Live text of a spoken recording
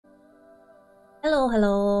Hello,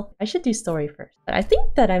 hello. I should do story first. But I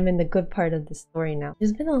think that I'm in the good part of the story now.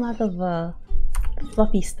 There's been a lot of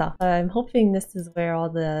fluffy stuff. I'm hoping this is where all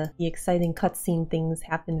the exciting cutscene things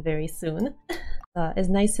happen very soon. As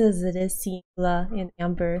nice as it is seeing Ula and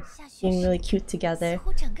Amber being really cute together,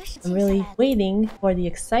 I'm really waiting for the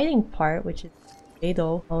exciting part, which is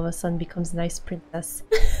Albedo all of a sudden becomes a nice princess.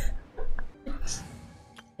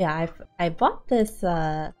 Yeah, I bought this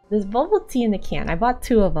this bubble tea in a can. I bought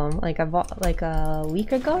two of them. Like I bought like a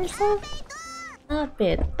week ago or so.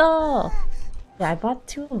 Albedo. Yeah, I bought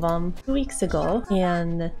two of them 2 weeks ago,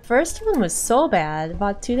 and the first one was so bad. I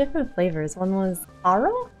bought two different flavors. One was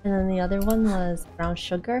taro, and then the other one was brown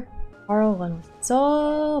sugar. Taro one was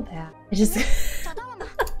so bad. I just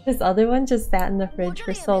this other one just sat in the fridge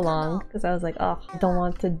for so long because I was like, oh, I don't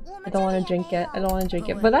want to drink it. I don't want to drink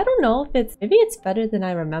it. But I don't know if maybe it's better than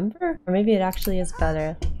I remember, or maybe it actually is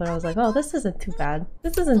better. But I was like, oh, this isn't too bad.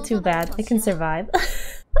 This isn't too bad. I can survive.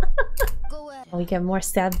 Oh, we get more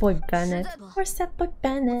sad boy Bennett. More sad boy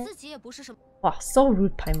Bennett. Wow, so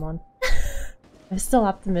rude, Paimon. I'm still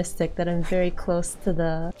optimistic that I'm very close to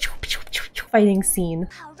the fighting scene.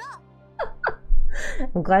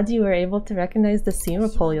 I'm glad you were able to recognize the scene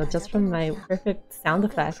Polio just from my perfect sound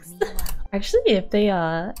effects. Actually, if they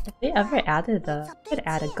ever added could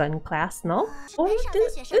add a gun class, no? Or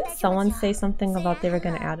didn't someone say something about they were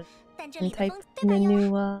gonna add a gun type in the new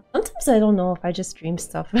sometimes I don't know if I just dream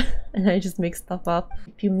stuff and I just make stuff up.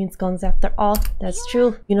 Pew means guns after all. That's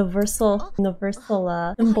true. Universal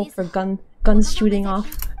symbol for guns shooting off.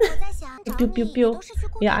 Pew pew pew.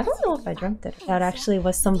 Yeah, I don't know if I dreamt it. That actually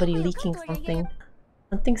was somebody leaking something.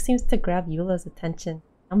 Something seems to grab Eula's attention.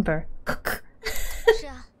 Number.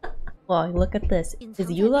 Well, look at this. Is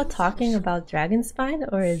Eula talking about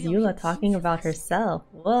Dragonspine or is Eula talking about herself?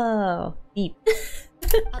 Whoa, deep.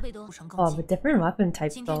 Oh, but different weapon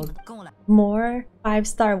types though. More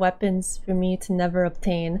 5-star weapons for me to never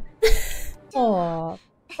obtain. Oh,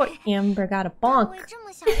 poor Amber got a bonk.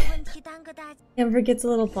 Amber gets a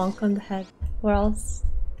little bonk on the head. Or else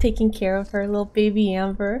taking care of her little baby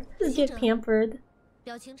Amber. Just get pampered.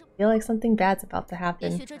 I feel like something bad's about to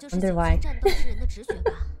happen. Wonder why.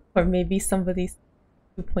 Or maybe somebody's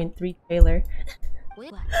 2.3 trailer.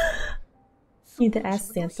 Need to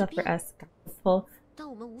ask Santa for S.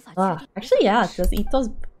 Actually, yeah,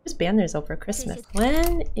 there's banners over Christmas.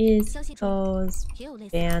 When is Ito's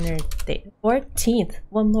banner date? 14th.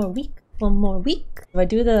 One more week. One more week. Do I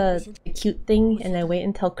do the cute thing and I wait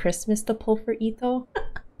until Christmas to pull for Ito?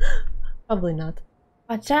 Probably not.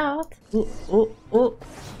 Watch out! Ooh, ooh, ooh.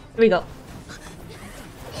 Here we go.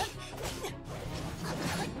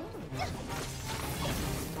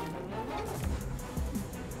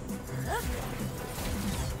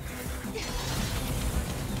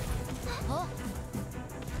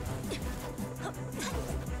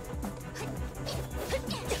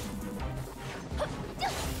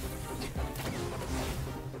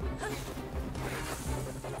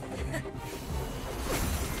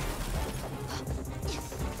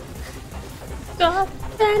 God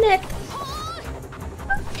damn it!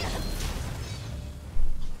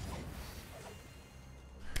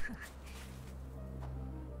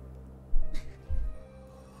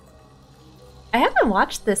 I haven't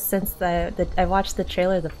watched this since I watched the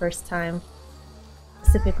trailer the first time.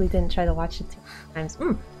 Specifically didn't try to watch it 2 times.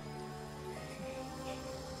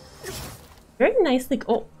 Very nicely.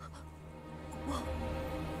 Oh.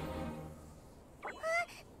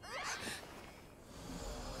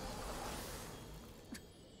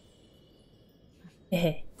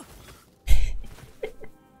 Hey.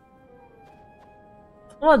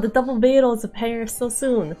 Oh, the double battles appear so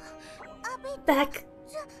soon. Back.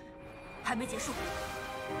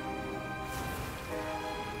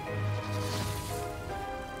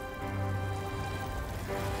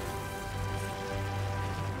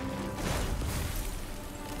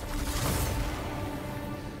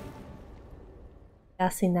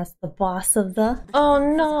 Guessing that's the boss of the. Oh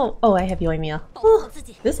no! Oh, I have Yoimiya. Oh,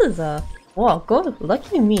 this is a. Whoa, go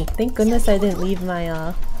lucky me. Thank goodness I didn't leave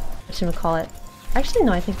my whatchamacallit. Actually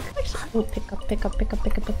no, I think oh, pick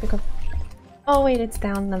up. Oh wait, it's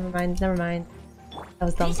down. Never mind. That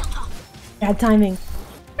was dumb. Bad timing.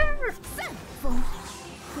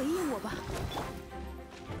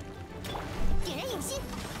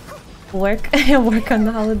 Work on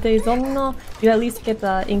the holidays. Oh no. You at least get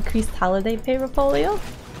the increased holiday pay, Rapolio?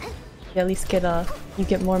 You at least get you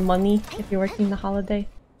get more money if you're working the holiday.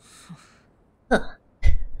 Huh.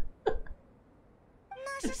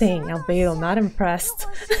 Dang, Albedo, not impressed.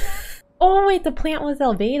 Oh wait, the plant was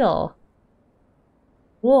Albedo.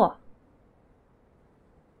 Whoa.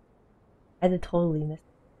 I had to totally miss.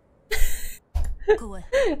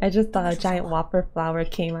 I just thought a giant whopper flower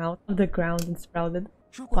came out of the ground and sprouted.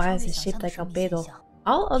 Why is it shaped like Albedo?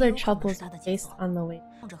 All other troubles were faced on the way.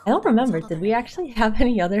 I don't remember, did we actually have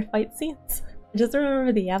any other fight scenes? I just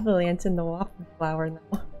remember the avalanche and the whopper flower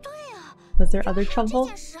now. Was there other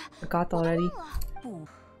trouble? Forgot already.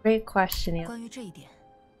 Great question, yeah.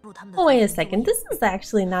 Oh wait a second, this is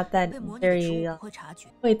actually not that very...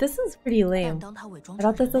 Wait, this is pretty lame. I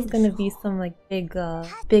thought this was gonna be some like big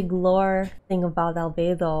lore thing about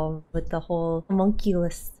Albedo with the whole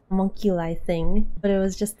homunculi thing, but it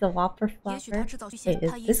was just the whopper flower. Wait,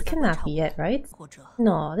 this cannot be it, right?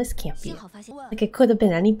 No, this can't be it. Like it could have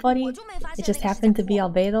been anybody, it just happened to be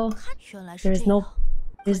Albedo. There's no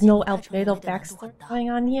Albedo backstory going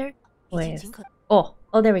on here? Wait. Oh,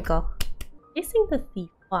 there we go. Facing the thief.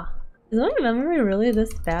 Wow. Is my memory really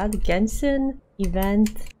this bad? Genshin,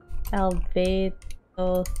 event,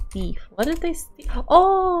 Albedo, thief. What did they steal?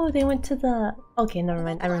 Oh, they went to the... Okay, never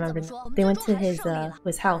mind. I remember now. They went to his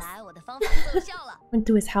house. Went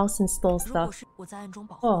to his house and stole stuff.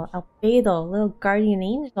 Oh, Albedo, little guardian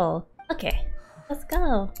angel. Okay, let's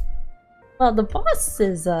go. Well, the boss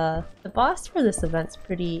for this event's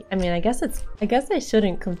pretty... I mean, I guess I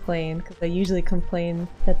shouldn't complain, because I usually complain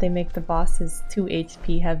that they make the bosses too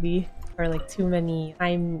HP heavy, or like too many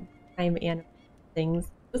time animation things.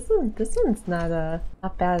 This one's not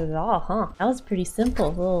bad at all, huh? That was pretty simple.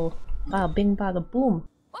 Little wow, bing bada boom.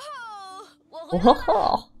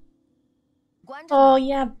 Whoa. Oh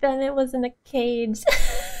yeah, Bennett was in a cage.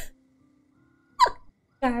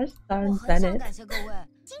 Gosh darn Bennett.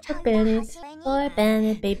 Boy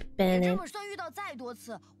Bennett, baby Bennett.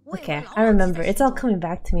 Okay, I remember. It's all coming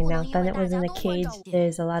back to me now. Bennett was in a cage.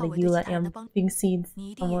 There's a lot of Eula amping seeds.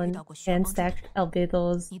 Someone hand-stacked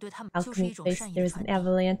Albedo's alchemy place. There was an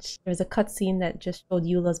avalanche. There was a cutscene that just showed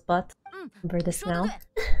Eula's butt. Remember this now.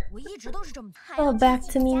 Oh, back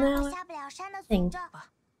to me now. Thing.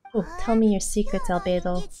 Oh, tell me your secrets,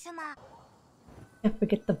 Albedo. Can't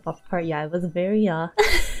forget the buff part. Yeah, it was very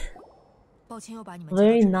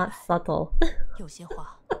very not subtle.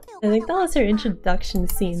 I think that was her introduction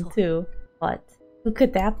scene too. But who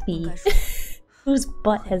could that be? Whose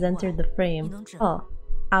butt has entered the frame? Oh,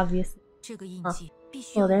 obviously.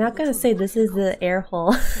 Well, they're not gonna say this is the air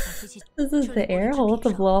hole. This is the air hole to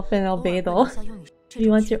blow up an Albedo. Do you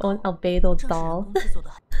want your own Albedo doll?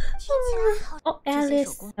 Oh,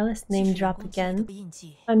 Alice! Alice name drop again.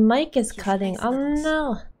 My mic is cutting. Oh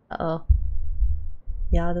no! Uh-oh.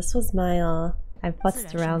 Yeah, this was my, I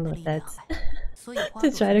futzed around with it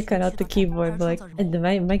to try to cut out the keyboard, but like,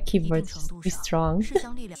 my keyboard's just too strong.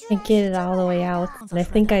 Can't get it all the way out, and I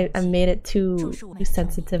think I made it too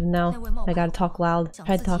sensitive now. I gotta talk loud.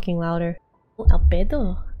 Tried talking louder. Oh,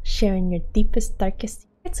 Albedo, sharing your deepest, darkest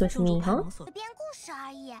secrets with me, huh?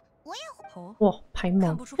 Whoa,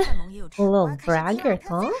 Paimon. A little braggart,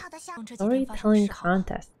 huh? Storytelling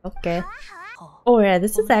contest. Okay. Oh yeah,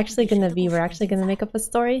 this is actually gonna be, we're actually gonna make up a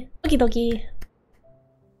story. Okie dokie.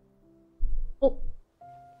 Oh.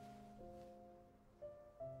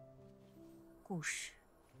 故事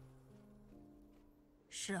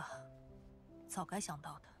是啊，早该想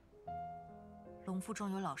到的。龙腹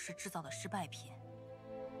中有老师制造的失败品，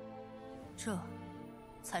这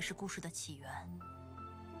才是故事的起源。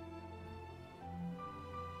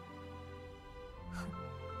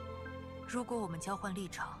如果我们交换立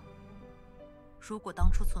场。 如果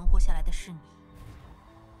当初存活下来的是你，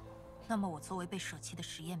那么我作为被舍弃的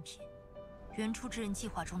实验品，原初之人计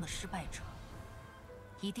划中的失败者，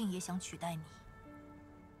一定也想取代你。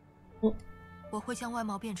我会将外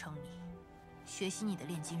貌变成你，学习你的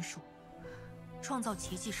炼金术，创造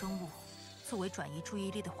奇迹生物作为转移注意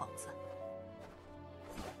力的幌子。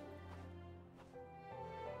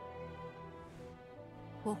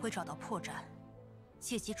我会找到破绽，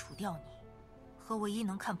借机除掉你和唯一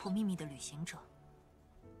能看破秘密的旅行者。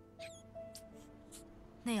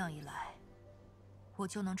 那样一来，我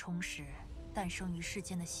就能重拾诞生于世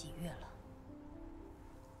间的喜悦了。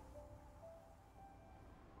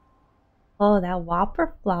Oh, that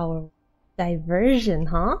whopper flower diversion,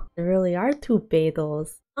 huh? There really are two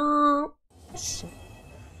Beidous.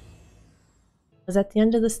 Was that the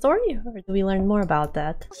end of the story, or do we learn more about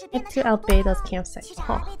that? Get to Albedo's campsite.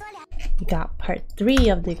 Oh, we got part 3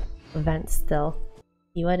 of the event still.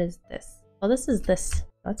 See, what is this? Oh, this is this.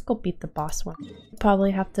 Let's go beat the boss one.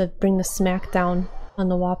 Probably have to bring the smack down on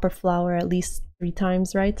the whopper flower at least 3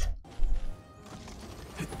 times, right?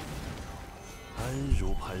 I'm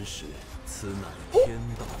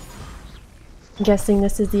guessing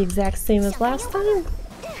this is the exact same as last time?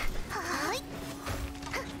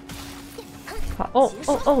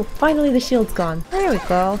 Oh, finally the shield's gone. There we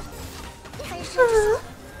go.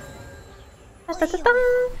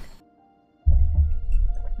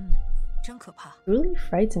 Truly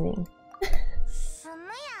frightening.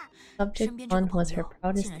 Subject 1 was her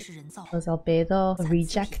proudest. Was Albedo a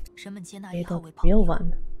reject? Albedo the real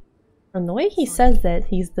one. From the way he says that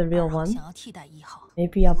he's the real one,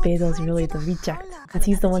 maybe Albedo's really the reject, because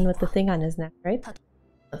he's the one with the thing on his neck, right?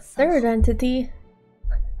 The third entity.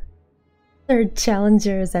 Third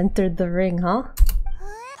challenger has entered the ring, huh?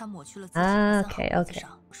 Ah, okay.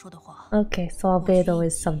 Okay, so Albedo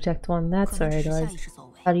is subject 1. That's where it was.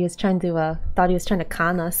 Thought he was trying to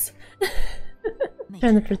con us.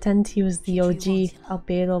 Trying to pretend he was the OG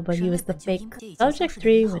Albedo, but he was the fake. Subject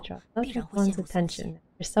 3 would draw Subject 1's attention.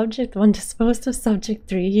 If Subject 1 disposed of Subject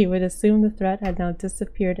 3, he would assume the threat had now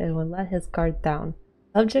disappeared and would let his guard down.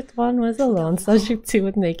 Subject 1 was alone, Subject 2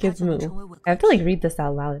 would make his move. I have to like read this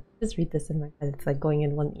out loud. Just read this in my head. It's like going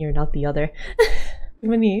in one ear and out the other. Too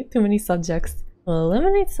many subjects. We'll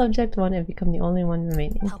eliminate Subject 1 and become the only one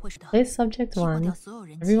remaining. Place Subject 1,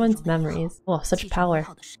 everyone's memories. Oh, such power.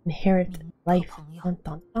 Inherit life. Dun,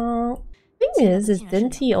 dun, dun. Thing is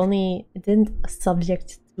didn't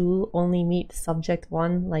Subject 2 only meet Subject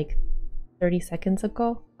 1 like 30 seconds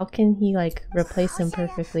ago? How can he like replace him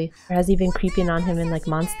perfectly? Or has he been creeping on him in like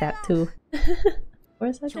Mondstadt too?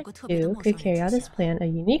 Or Subject 2 could carry out his plan, a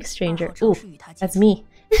unique stranger. Ooh, that's me.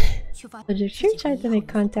 Subject 3 tried to make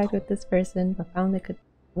contact with this person, but found it could.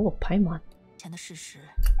 Oh, Paimon.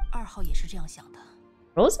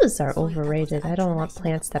 Roses are overrated. I don't want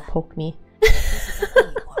plants that poke me.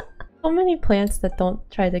 So many plants that don't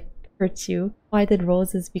try to hurt you. Why did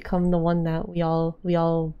roses become the one that we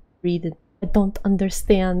all breed? I don't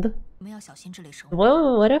understand.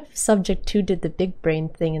 What if Subject 2 did the big brain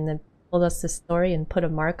thing and then told us the story and put a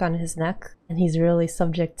mark on his neck and he's really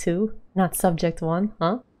Subject 2, not Subject 1,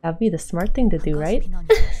 huh? That'd be the smart thing to do, right?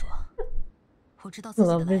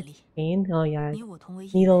 Love his pain. Oh yeah,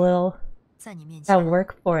 need a little. Gotta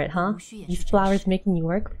work for it, huh? These flowers making you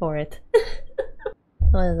work for it.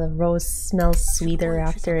 Oh, the rose smells sweeter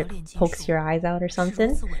after it pokes your eyes out or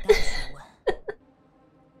something.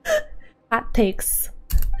 Hot takes.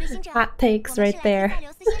 Hot takes right there.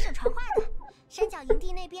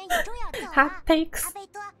 Hot takes.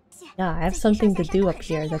 Yeah, I have something to do up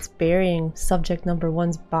here that's burying Subject number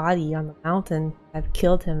 1's body on the mountain. I've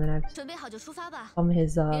killed him and I've become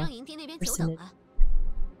his personage.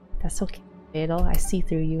 That's okay, Fatal. I see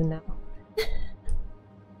through you now.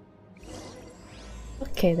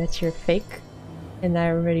 Okay, that you're fake. And I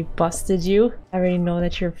already busted you. I already know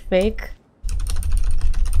that you're fake.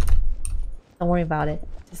 Don't worry about it.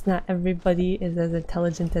 Just not everybody is as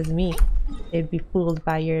intelligent as me. They'd be fooled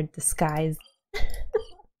by your disguise.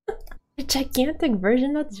 A gigantic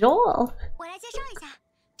version of Joel!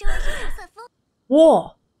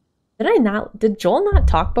 Whoa! Did Joel not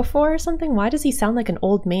talk before or something? Why does he sound like an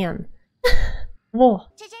old man? Whoa!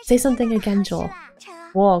 Say something again, Joel.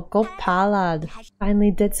 Whoa, go Palad!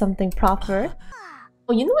 Finally did something proper.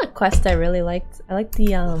 Oh, you know what quest I really liked? I liked the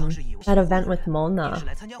that event with Mona.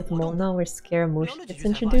 With Mona where Scaramouche gets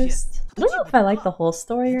introduced. I don't know if I like the whole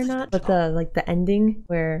story or not, but the ending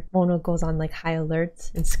where Mona goes on like high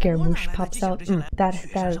alert and Scaramouche pops out. That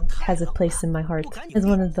has a place in my heart. It's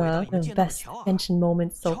one of the best tension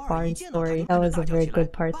moments so far in story. That was a very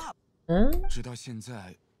good part. Huh?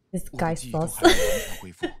 This guy sus.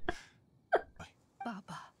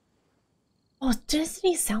 Oh, doesn't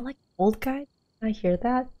he sound like an old guy? Can I hear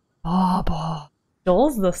that? Baba.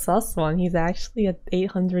 Joel's the sus one. He's actually an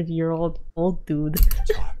 800-year-old old dude.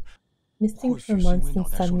 Missing for months and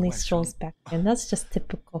suddenly strolls back in. That's just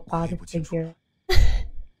typical father figure.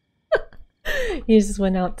 He just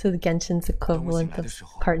went out to the Genshin's equivalent of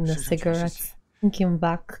a carton of cigarettes and came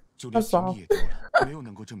back. That's all.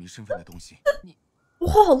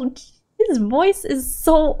 Whoa, his voice is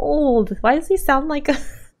so old. Why does he sound like a...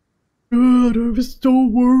 God, I'm so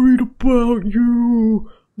worried about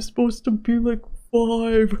you. I'm supposed to be like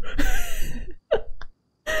 5.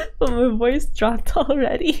 But my voice dropped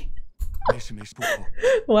already.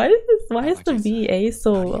 Why is the VA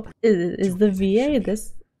so... Is the VA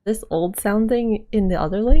this old sounding in the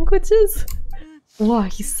other languages? Wow,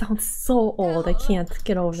 he sounds so old. I can't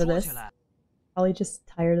get over this. Probably just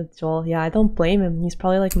tired of Joel. Yeah, I don't blame him. He's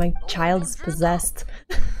probably like, my child's possessed.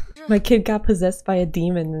 My kid got possessed by a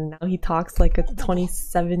demon and now he talks like a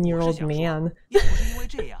 27-year-old man.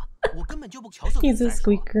 He's a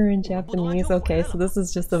squeaker in Japanese. Okay, so this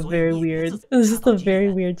is just a very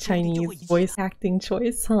weird Chinese voice acting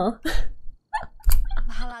choice, huh?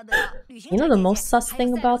 You know the most sus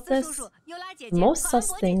thing about this? The most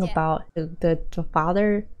sus thing about the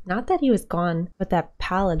father, not that he was gone, but that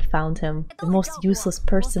Pallid found him. The most useless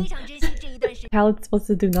person. Pallid's supposed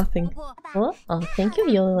to do nothing. Oh, thank you,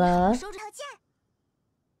 Yola.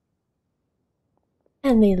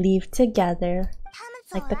 And they leave together,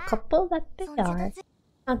 like the couple that they are.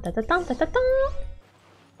 Dun, dun, dun, dun, dun, dun, dun.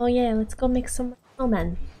 Oh yeah, let's go make some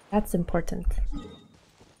snowmen. That's important.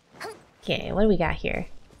 Okay, what do we got here?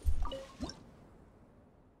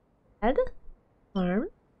 Head? Arm?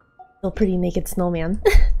 Still pretty naked snowman.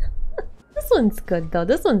 This one's good though,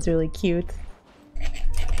 this one's really cute.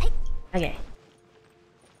 Okay.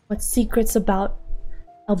 What secrets about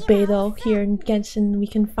Albedo here in Genshin we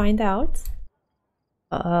can find out?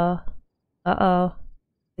 Uh-oh.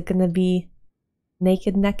 Is it gonna be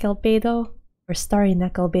naked neck Albedo or starry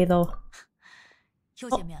neck Albedo?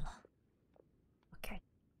 Oh. Okay.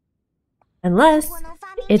 Unless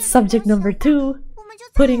it's subject number 2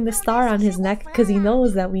 putting the star on his neck because he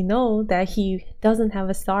knows that we know that he doesn't have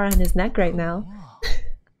a star on his neck right now.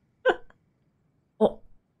 Oh.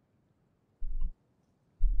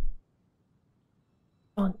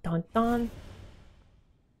 Dun dun dun.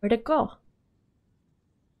 Where'd it go?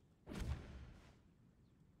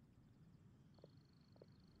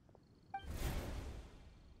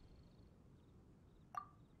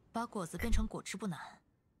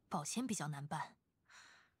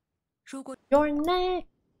 Your neck.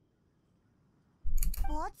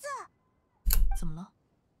 脖子？怎么了？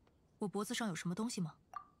我脖子上有什么东西吗？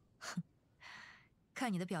哼，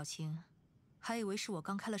看你的表情，还以为是我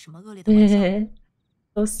刚开了什么恶劣的玩笑。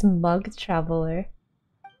So smug traveler.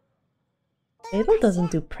 Albedo doesn't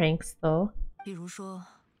do pranks though. 比如说，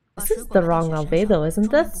 This is the wrong Albedo, isn't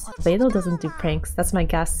this? Albedo doesn't do pranks. That's my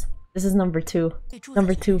guess. This is number 2.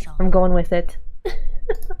 Number 2. I'm going with it.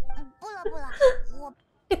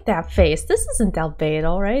 Look at that face. This isn't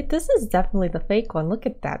Albedo, right? This is definitely the fake one. Look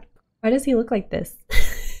at that. Why does he look like this?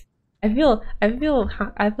 I feel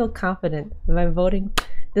confident. Am I voting?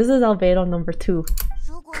 This is Albedo number 2.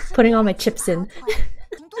 Putting all my chips in.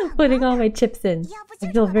 Putting all my chips in.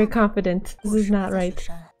 I feel very confident. This is not right.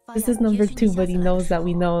 This is number 2, but he knows that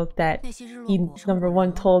we know that he, number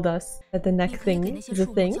 1, told us that the neck thing is a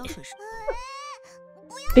thing.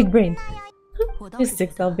 Big brain. There's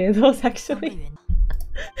 6 Albedos actually.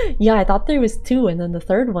 Yeah, I thought there was 2 and then the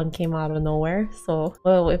 3rd one came out of nowhere. So,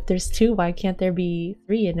 well, if there's 2, why can't there be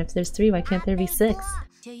 3? And if there's 3, why can't there be 6?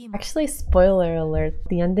 Actually, spoiler alert,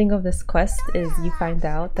 the ending of this quest is you find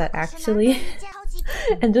out that actually...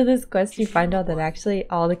 End of this quest, you find out that actually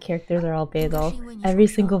all the characters are Albedo. Every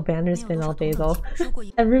single banner's been Albedo.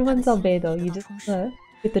 Everyone's Albedo, you just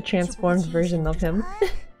get the transformed version of him.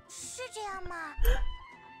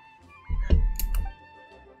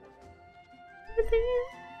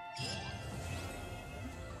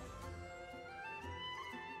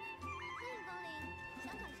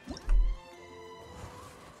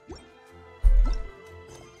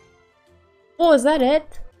 Oh, is that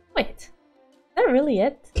it? Wait. Is that really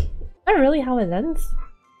it? Is that really how it ends?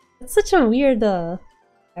 It's such a weird,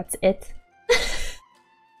 That's it.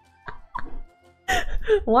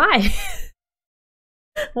 Why?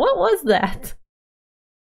 What was that?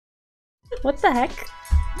 What the heck?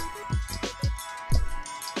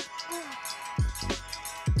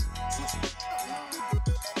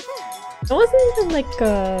 It wasn't even like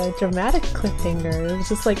a dramatic cliffhanger, it was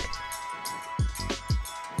just like...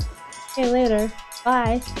 Okay, later.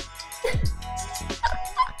 Bye.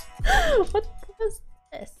 What